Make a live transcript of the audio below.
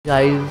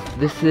guys,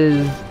 this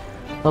is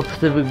a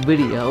specific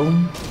video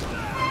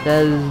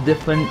that is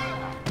different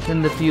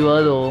than the few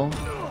other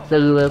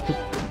ellipses.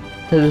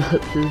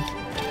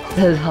 That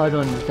is hard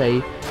one to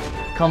say.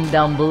 Comment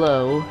down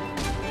below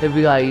if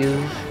you guys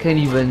can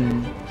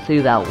even say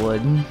that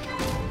word.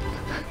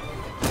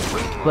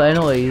 But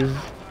anyways,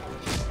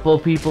 for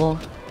people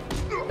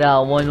that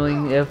are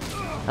wondering if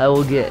I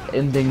will get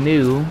anything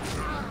new,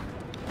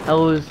 I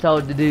will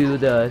start to do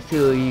the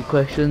silly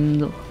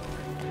questions,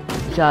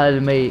 try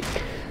to make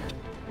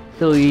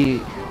silly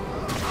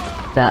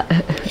that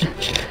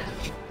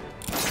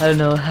I don't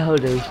know how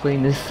to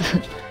explain this,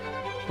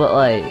 but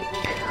like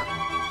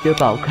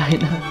skip out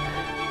kinda.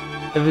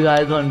 If you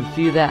guys want to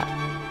see that,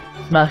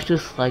 smash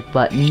this like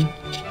button.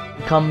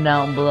 Comment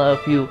down below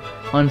if you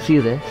want to see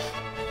this,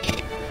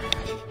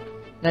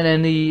 and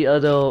any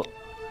other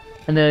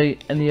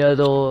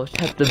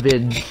type of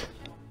vids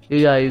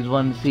you guys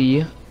want to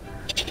see.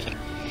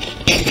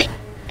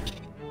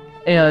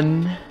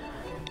 And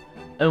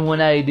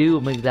when I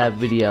do make that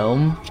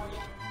video,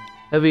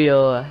 maybe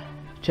you'll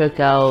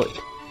check out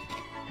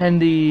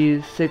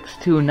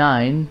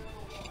Handy629.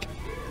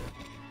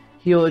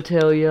 He'll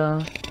tell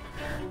ya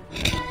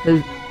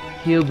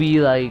he'll be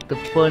like the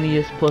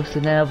funniest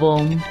person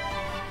ever.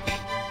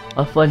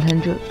 A fun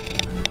Hendrick.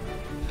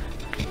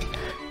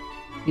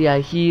 Yeah,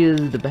 he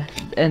is the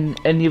best. And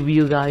any of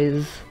you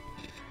guys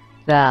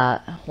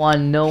that want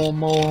to know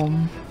more,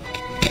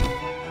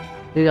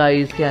 you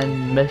guys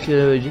can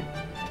message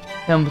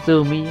him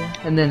through me,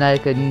 and then I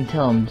can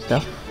tell him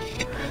stuff.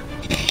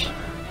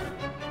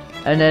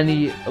 And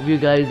any of you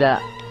guys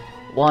that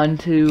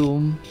want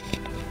to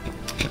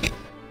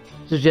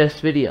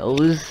suggest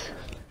videos,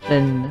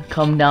 then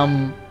come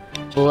down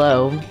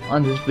below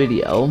on this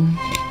video.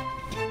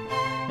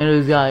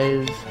 Anyways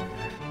guys,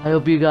 I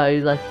hope you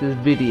guys like this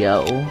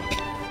video,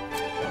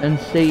 and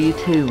stay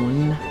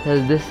tuned,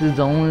 because this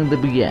is only the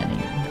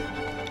beginning.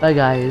 Bye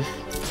guys.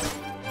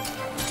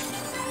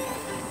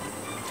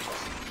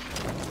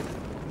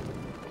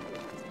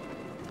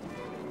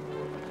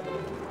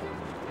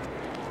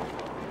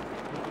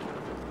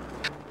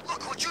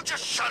 Look, would you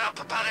just shut up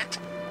about it?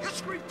 You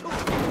screamed too.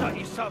 Thought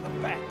you saw the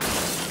back.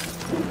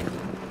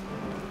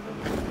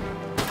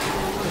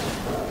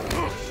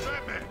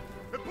 Batman,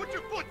 and put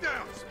your foot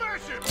down.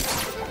 Smash him.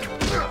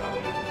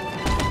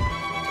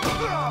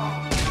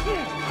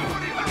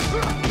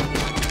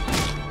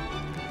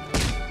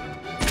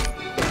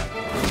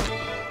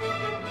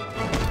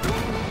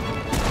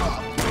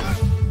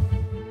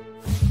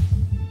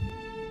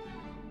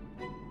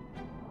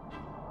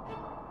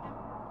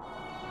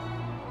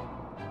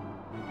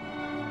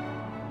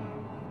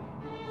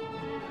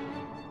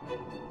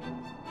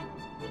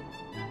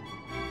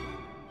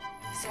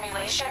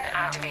 Simulation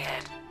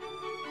activated.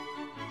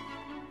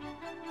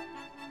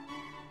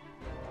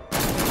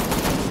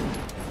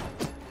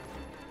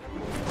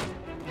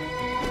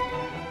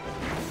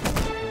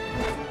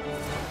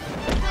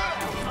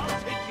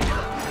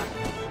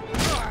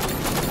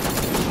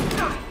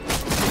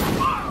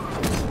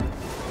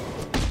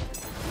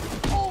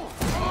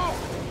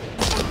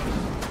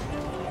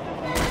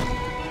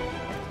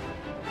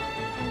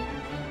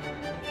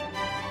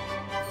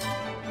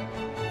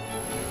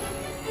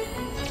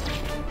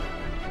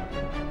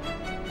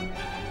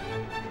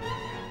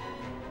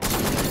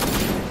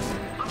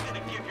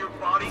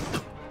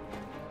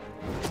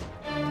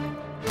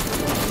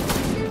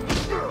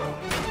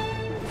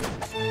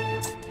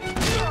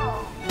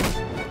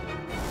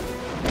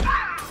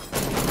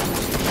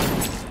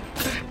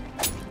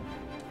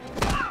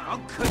 I'll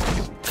cut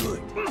you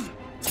good.